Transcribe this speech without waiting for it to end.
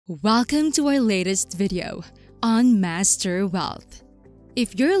Welcome to our latest video on Master Wealth.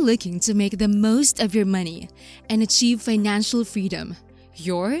 If you're looking to make the most of your money and achieve financial freedom,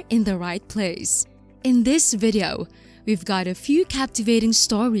 you're in the right place. In this video, we've got a few captivating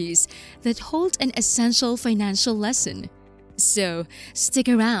stories that hold an essential financial lesson. So stick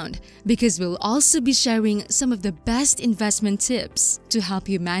around because we'll also be sharing some of the best investment tips to help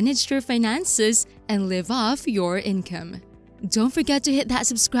you manage your finances and live off your income. Don't forget to hit that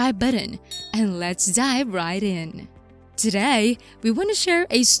subscribe button and let's dive right in. Today, we want to share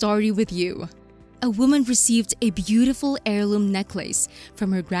a story with you. A woman received a beautiful heirloom necklace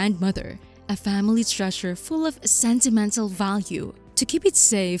from her grandmother, a family treasure full of sentimental value. To keep it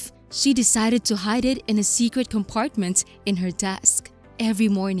safe, she decided to hide it in a secret compartment in her desk. Every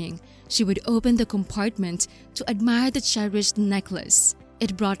morning, she would open the compartment to admire the cherished necklace.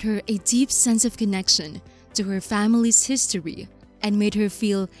 It brought her a deep sense of connection to her family's history and made her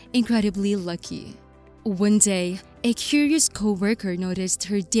feel incredibly lucky. One day, a curious co-worker noticed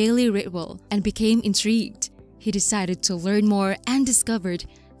her daily ritual and became intrigued. He decided to learn more and discovered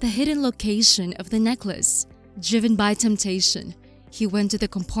the hidden location of the necklace. Driven by temptation, he went to the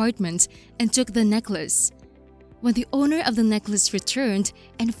compartment and took the necklace. When the owner of the necklace returned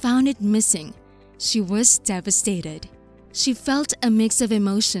and found it missing, she was devastated. She felt a mix of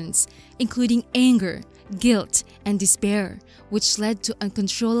emotions, including anger, guilt, and despair, which led to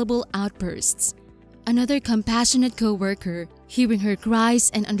uncontrollable outbursts. Another compassionate co-worker, hearing her cries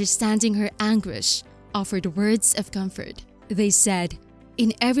and understanding her anguish, offered words of comfort. They said,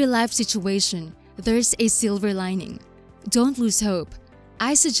 "In every life situation, there's a silver lining. Don't lose hope.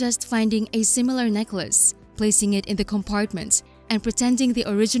 I suggest finding a similar necklace, placing it in the compartment, and pretending the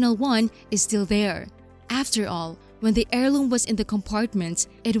original one is still there. After all, when the heirloom was in the compartment,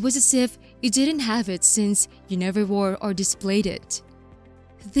 it was as if you didn't have it since you never wore or displayed it."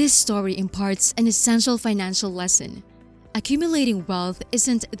 This story imparts an essential financial lesson. Accumulating wealth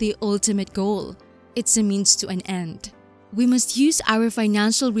isn't the ultimate goal. It's a means to an end. We must use our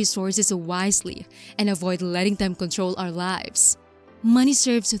financial resources wisely and avoid letting them control our lives. Money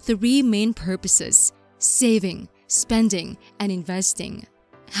serves three main purposes: saving, spending, and investing.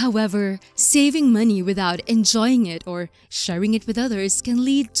 However, saving money without enjoying it or sharing it with others can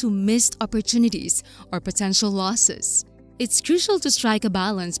lead to missed opportunities or potential losses. It's crucial to strike a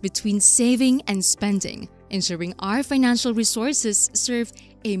balance between saving and spending, ensuring our financial resources serve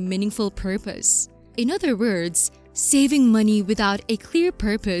a meaningful purpose. In other words, saving money without a clear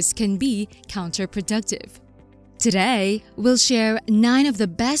purpose can be counterproductive. Today, we'll share 9 of the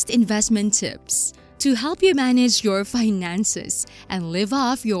best investment tips to help you manage your finances and live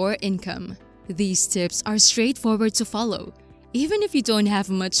off your income. These tips are straightforward to follow, even if you don't have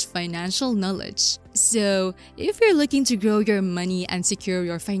much financial knowledge. So, if you're looking to grow your money and secure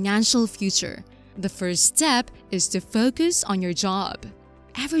your financial future, the first step is to focus on your job.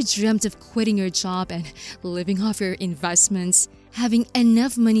 Ever dreamt of quitting your job and living off your investments, having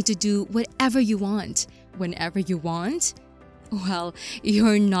enough money to do whatever you want, whenever you want? Well,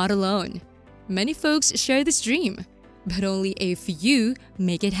 you're not alone. Many folks share this dream, but only a few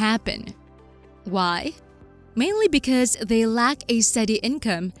make it happen. Why? Mainly because they lack a steady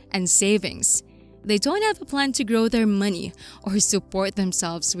income and savings. They don't have a plan to grow their money or support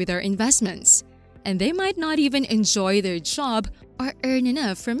themselves with their investments, and they might not even enjoy their job or earn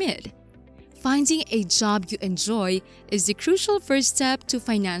enough from it. Finding a job you enjoy is the crucial first step to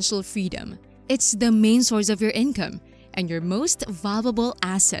financial freedom. It's the main source of your income and your most valuable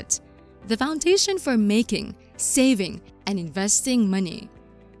asset, the foundation for making, saving, and investing money.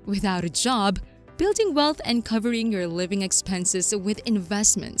 Without a job, building wealth and covering your living expenses with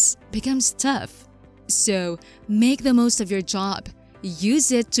investments becomes tough. So, make the most of your job.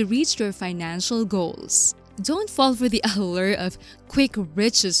 Use it to reach your financial goals. Don't fall for the allure of quick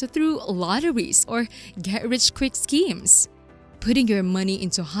riches through lotteries or get-rich-quick schemes. Putting your money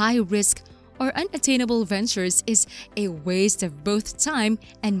into high-risk or unattainable ventures is a waste of both time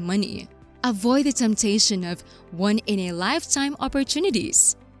and money. Avoid the temptation of one-in-a-lifetime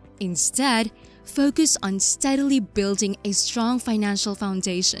opportunities. Instead, focus on steadily building a strong financial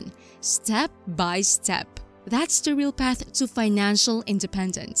foundation, step by step. That's the real path to financial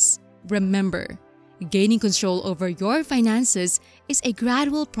independence. Remember, gaining control over your finances is a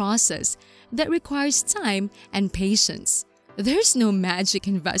gradual process that requires time and patience. There's no magic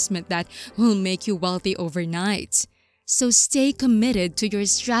investment that will make you wealthy overnight. So stay committed to your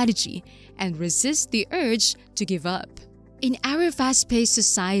strategy and resist the urge to give up. In our fast-paced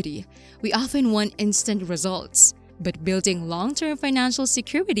society, we often want instant results, but building long-term financial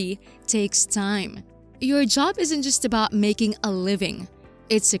security takes time. Your job isn't just about making a living.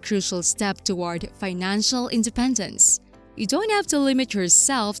 It's a crucial step toward financial independence. You don't have to limit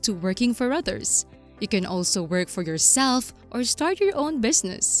yourself to working for others. You can also work for yourself or start your own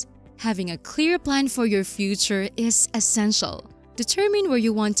business. Having a clear plan for your future is essential. Determine where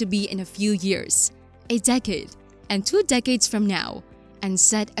you want to be in a few years, a decade, and 2 decades from now, and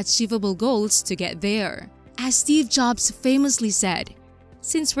set achievable goals to get there. As Steve Jobs famously said,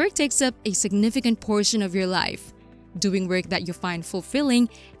 "Since work takes up a significant portion of your life, doing work that you find fulfilling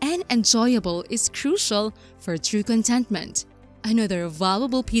and enjoyable is crucial for true contentment." Another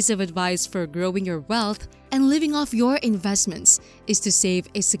valuable piece of advice for growing your wealth and living off your investments is to save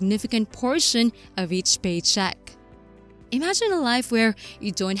a significant portion of each paycheck. Imagine a life where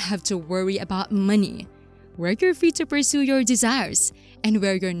you don't have to worry about money, where you're free to pursue your desires, and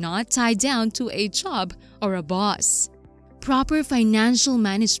where you're not tied down to a job or a boss. Proper financial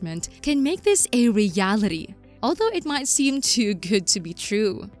management can make this a reality, although it might seem too good to be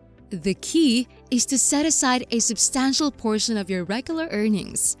true. The key is to set aside a substantial portion of your regular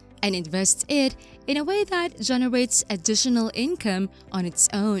earnings and invest it in a way that generates additional income on its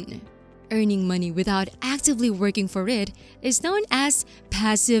own. Earning money without actively working for it is known as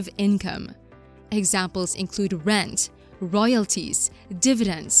passive income. Examples include rent, royalties,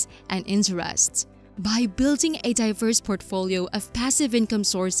 dividends, and interest. By building a diverse portfolio of passive income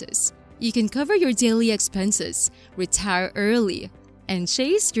sources, you can cover your daily expenses, retire early, and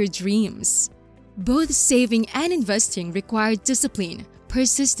chase your dreams. Both saving and investing require discipline,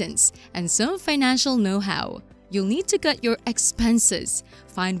 persistence, and some financial know-how. You'll need to cut your expenses,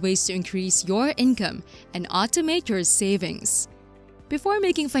 find ways to increase your income, and automate your savings. Before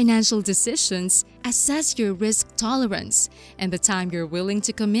making financial decisions, assess your risk tolerance and the time you're willing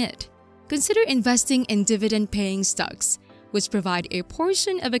to commit. Consider investing in dividend-paying stocks, which provide a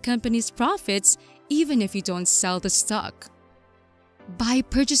portion of a company's profits even if you don't sell the stock. By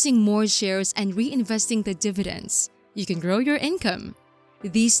purchasing more shares and reinvesting the dividends, you can grow your income.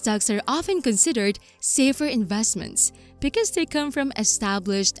 These stocks are often considered safer investments because they come from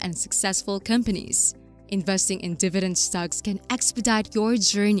established and successful companies. Investing in dividend stocks can expedite your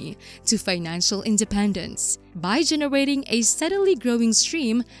journey to financial independence by generating a steadily growing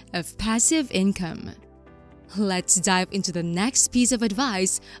stream of passive income. Let's dive into the next piece of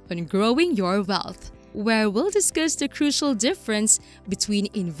advice on growing your wealth, where we'll discuss the crucial difference between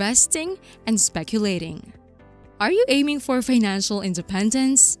investing and speculating. Are you aiming for financial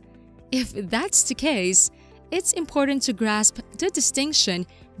independence? If that's the case, it's important to grasp the distinction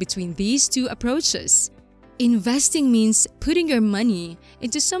between these two approaches. Investing means putting your money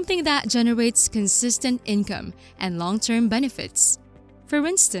into something that generates consistent income and long-term benefits. For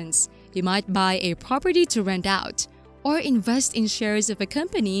instance, you might buy a property to rent out or invest in shares of a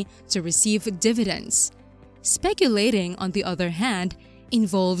company to receive dividends. Speculating, on the other hand,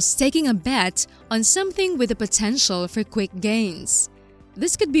 involves taking a bet on something with the potential for quick gains.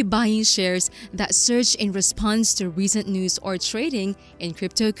 This could be buying shares that surge in response to recent news or trading in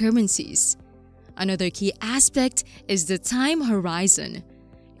cryptocurrencies. Another key aspect is the time horizon.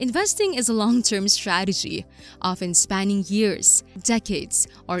 Investing is a long-term strategy, often spanning years, decades,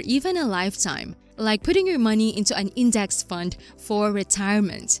 or even a lifetime, like putting your money into an index fund for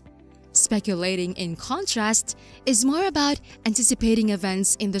retirement. Speculating, in contrast, is more about anticipating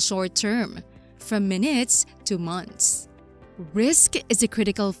events in the short term, from minutes to months. Risk is a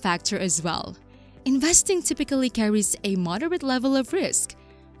critical factor as well. Investing typically carries a moderate level of risk,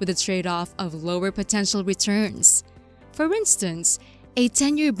 with a trade-off of lower potential returns. For instance, a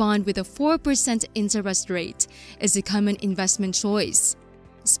 10-year bond with a 4% interest rate is a common investment choice.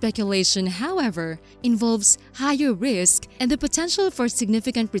 Speculation, however, involves higher risk and the potential for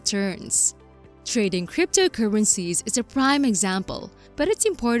significant returns. Trading cryptocurrencies is a prime example, but it's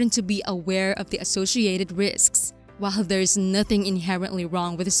important to be aware of the associated risks. While there's nothing inherently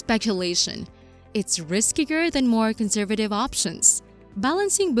wrong with speculation, it's riskier than more conservative options.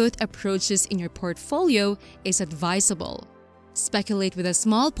 Balancing both approaches in your portfolio is advisable. Speculate with a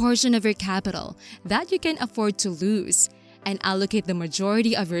small portion of your capital that you can afford to lose, and allocate the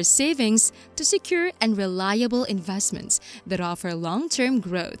majority of your savings to secure and reliable investments that offer long-term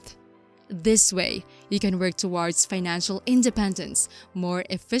growth. This way, you can work towards financial independence more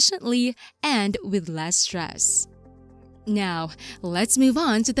efficiently and with less stress. Now, let's move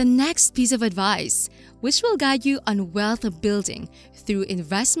on to the next piece of advice, which will guide you on wealth building through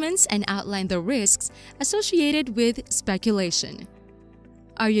investments and outline the risks associated with speculation.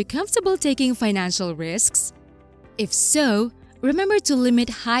 Are you comfortable taking financial risks? If so, remember to limit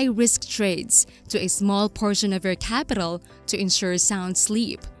high-risk trades to a small portion of your capital to ensure sound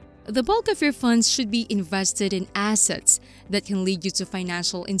sleep. The bulk of your funds should be invested in assets that can lead you to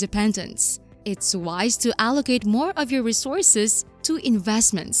financial independence. It's wise to allocate more of your resources to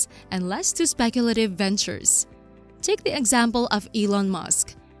investments and less to speculative ventures. Take the example of Elon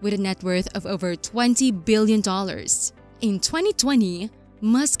Musk, with a net worth of over $20 billion. In 2020,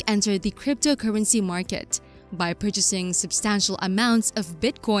 Musk entered the cryptocurrency market by purchasing substantial amounts of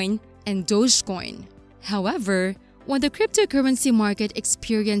Bitcoin and Dogecoin. However, when the cryptocurrency market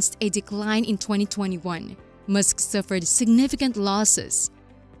experienced a decline in 2021, Musk suffered significant losses.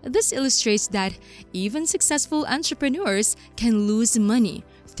 This illustrates that even successful entrepreneurs can lose money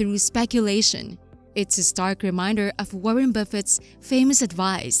through speculation. It's a stark reminder of Warren Buffett's famous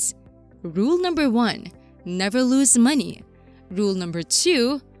advice. Rule number 1, never lose money. Rule number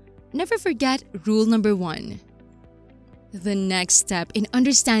 2, never forget rule number 1. The next step in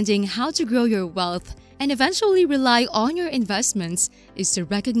understanding how to grow your wealth and eventually rely on your investments is to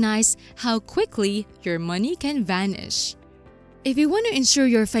recognize how quickly your money can vanish. If you want to ensure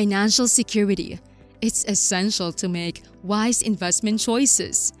your financial security, it's essential to make wise investment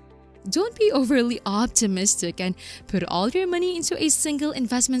choices. Don't be overly optimistic and put all your money into a single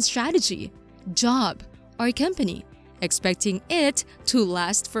investment strategy, job, or company, expecting it to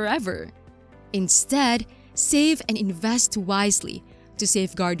last forever. Instead, save and invest wisely to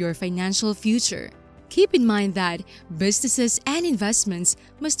safeguard your financial future. Keep in mind that businesses and investments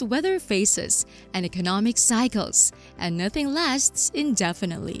must weather phases and economic cycles, and nothing lasts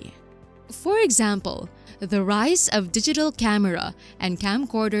indefinitely. For example, the rise of digital camera and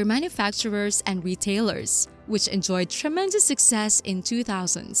camcorder manufacturers and retailers, which enjoyed tremendous success in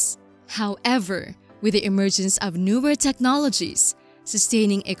 2000s. However, with the emergence of newer technologies,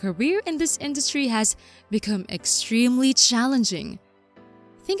 sustaining a career in this industry has become extremely challenging.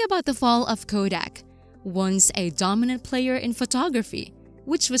 Think about the fall of Kodak, once a dominant player in photography,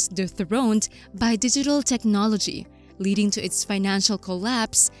 which was dethroned by digital technology, leading to its financial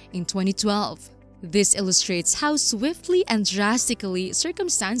collapse in 2012. This illustrates how swiftly and drastically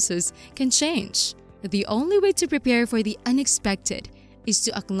circumstances can change. The only way to prepare for the unexpected is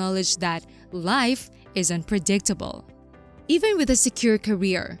to acknowledge that life is unpredictable. Even with a secure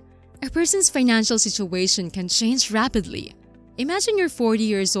career, a person's financial situation can change rapidly. Imagine you're 40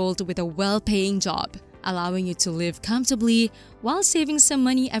 years old with a well-paying job, allowing you to live comfortably while saving some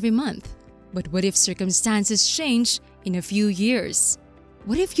money every month. But what if circumstances change in a few years?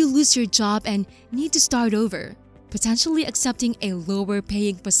 What if you lose your job and need to start over, potentially accepting a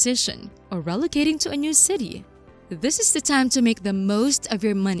lower-paying position or relocating to a new city? This is the time to make the most of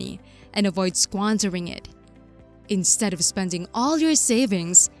your money and avoid squandering it. Instead of spending all your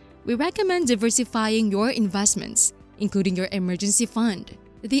savings, we recommend diversifying your investments, including your emergency fund.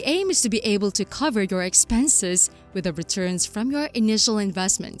 The aim is to be able to cover your expenses with the returns from your initial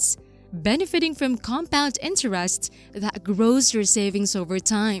investments, benefiting from compound interest that grows your savings over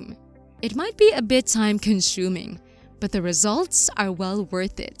time. It might be a bit time-consuming, but the results are well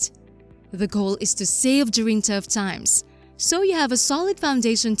worth it. The goal is to save during tough times, so you have a solid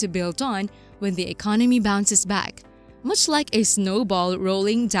foundation to build on when the economy bounces back, much like a snowball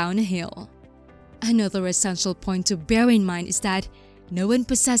rolling down a hill. Another essential point to bear in mind is that no one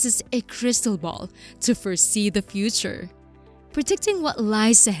possesses a crystal ball to foresee the future. Predicting what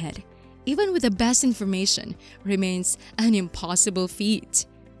lies ahead, even with the best information, remains an impossible feat.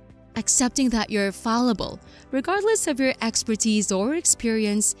 Accepting that you're fallible, regardless of your expertise or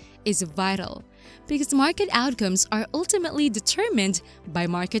experience, is vital because market outcomes are ultimately determined by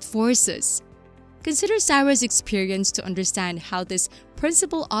market forces. Consider Sarah's experience to understand how this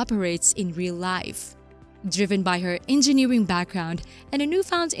principle operates in real life. Driven by her engineering background and a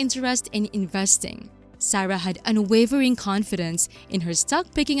newfound interest in investing, Sarah had unwavering confidence in her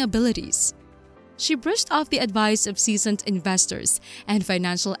stock-picking abilities. She brushed off the advice of seasoned investors and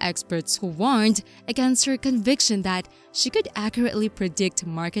financial experts who warned against her conviction that she could accurately predict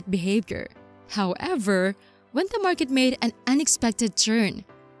market behavior. However, when the market made an unexpected turn,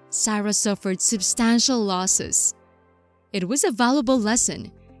 Sarah suffered substantial losses. It was a valuable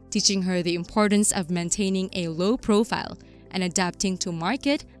lesson, teaching her the importance of maintaining a low profile and adapting to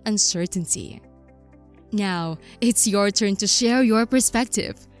market uncertainty. Now, it's your turn to share your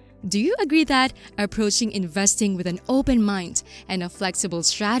perspective. Do you agree that approaching investing with an open mind and a flexible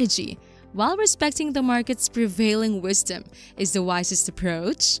strategy, while respecting the market's prevailing wisdom, is the wisest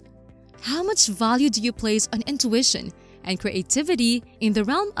approach? How much value do you place on intuition and creativity in the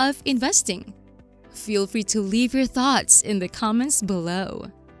realm of investing? Feel free to leave your thoughts in the comments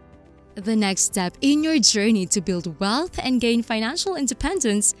below. The next step in your journey to build wealth and gain financial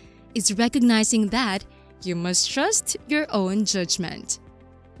independence is recognizing that you must trust your own judgment.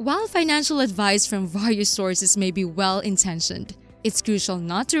 While financial advice from various sources may be well-intentioned, it's crucial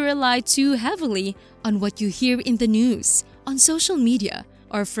not to rely too heavily on what you hear in the news, on social media,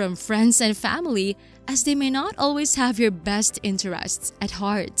 or from friends and family, as they may not always have your best interests at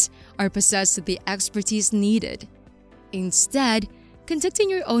heart or possess the expertise needed. Instead, conducting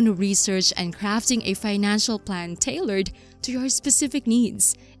your own research and crafting a financial plan tailored to your specific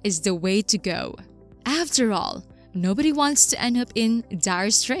needs is the way to go. After all, nobody wants to end up in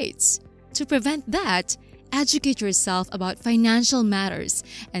dire straits. To prevent that, educate yourself about financial matters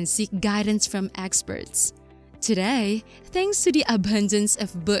and seek guidance from experts. Today, thanks to the abundance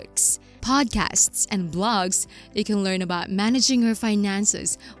of books, podcasts, and blogs, you can learn about managing your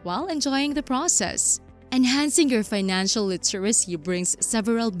finances while enjoying the process. Enhancing your financial literacy brings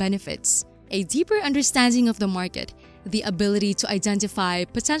several benefits: a deeper understanding of the market, the ability to identify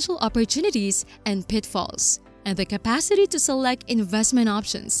potential opportunities and pitfalls, and the capacity to select investment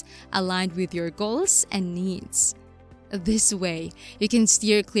options aligned with your goals and needs. This way, you can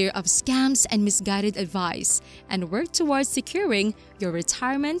steer clear of scams and misguided advice and work towards securing your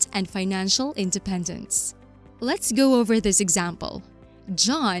retirement and financial independence. Let's go over this example.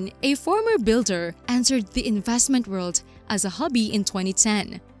 John, a former builder, entered the investment world as a hobby in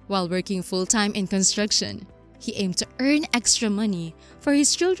 2010 while working full-time in construction. He aimed to earn extra money for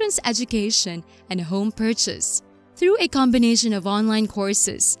his children's education and home purchase. Through a combination of online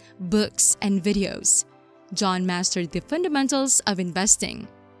courses, books, and videos, John mastered the fundamentals of investing.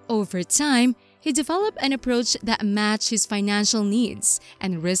 Over time, he developed an approach that matched his financial needs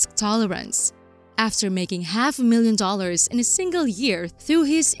and risk tolerance. After making $500,000 in a single year through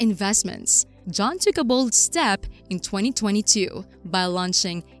his investments, John took a bold step in 2022 by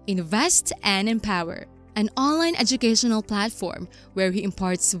launching Invest and Empower, an online educational platform where he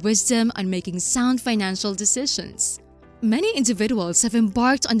imparts wisdom on making sound financial decisions. Many individuals have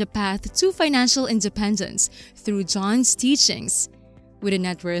embarked on the path to financial independence through John's teachings. With a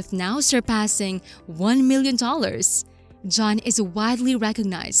net worth now surpassing $1 million, John is widely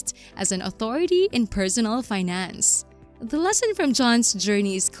recognized as an authority in personal finance. The lesson from John's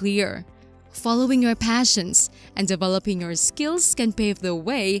journey is clear. Following your passions and developing your skills can pave the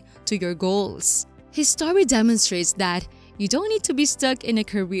way to your goals. His story demonstrates that you don't need to be stuck in a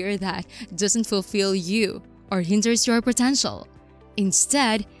career that doesn't fulfill you or hinders your potential.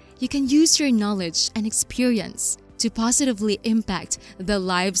 Instead, you can use your knowledge and experience to positively impact the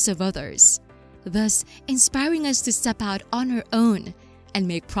lives of others, thus inspiring us to step out on our own and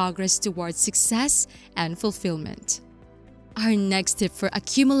make progress towards success and fulfillment. Our next tip for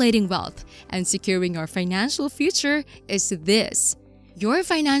accumulating wealth and securing your financial future is this: your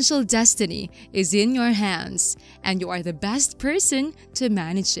financial destiny is in your hands, and you are the best person to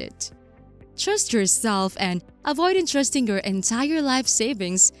manage it. Trust yourself and avoid entrusting your entire life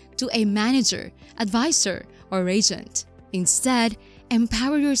savings to a manager, advisor, or agent. Instead,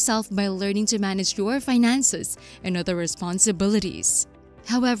 empower yourself by learning to manage your finances and other responsibilities.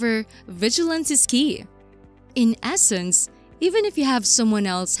 However, vigilance is key. In essence, even if you have someone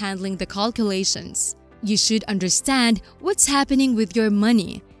else handling the calculations, you should understand what's happening with your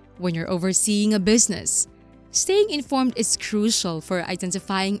money when you're overseeing a business. Staying informed is crucial for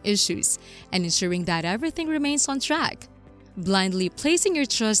identifying issues and ensuring that everything remains on track. Blindly placing your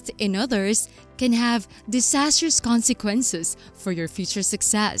trust in others can have disastrous consequences for your future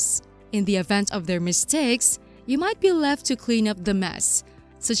success. In the event of their mistakes, you might be left to clean up the mess,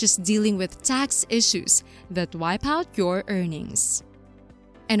 such as dealing with tax issues that wipe out your earnings.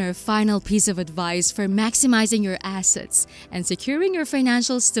 And our final piece of advice for maximizing your assets and securing your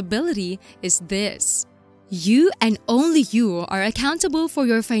financial stability is this: you and only you are accountable for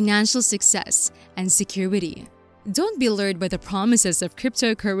your financial success and security. Don't be lured by the promises of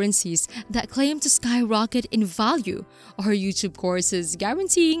cryptocurrencies that claim to skyrocket in value or YouTube courses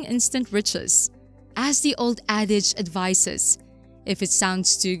guaranteeing instant riches. As the old adage advises, if it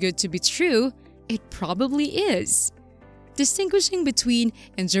sounds too good to be true, it probably is. Distinguishing between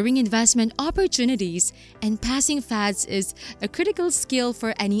enduring investment opportunities and passing fads is a critical skill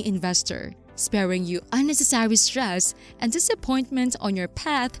for any investor, sparing you unnecessary stress and disappointment on your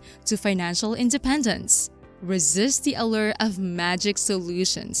path to financial independence. Resist the allure of magic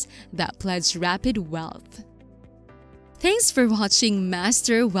solutions that pledge rapid wealth. Thanks for watching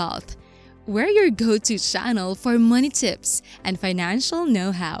Master Wealth. We're your go-to channel for money tips and financial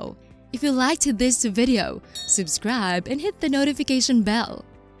know-how. If you liked this video, subscribe and hit the notification bell.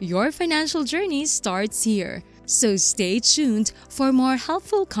 Your financial journey starts here, so stay tuned for more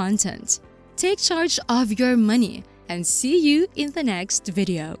helpful content. Take charge of your money and see you in the next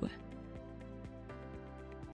video.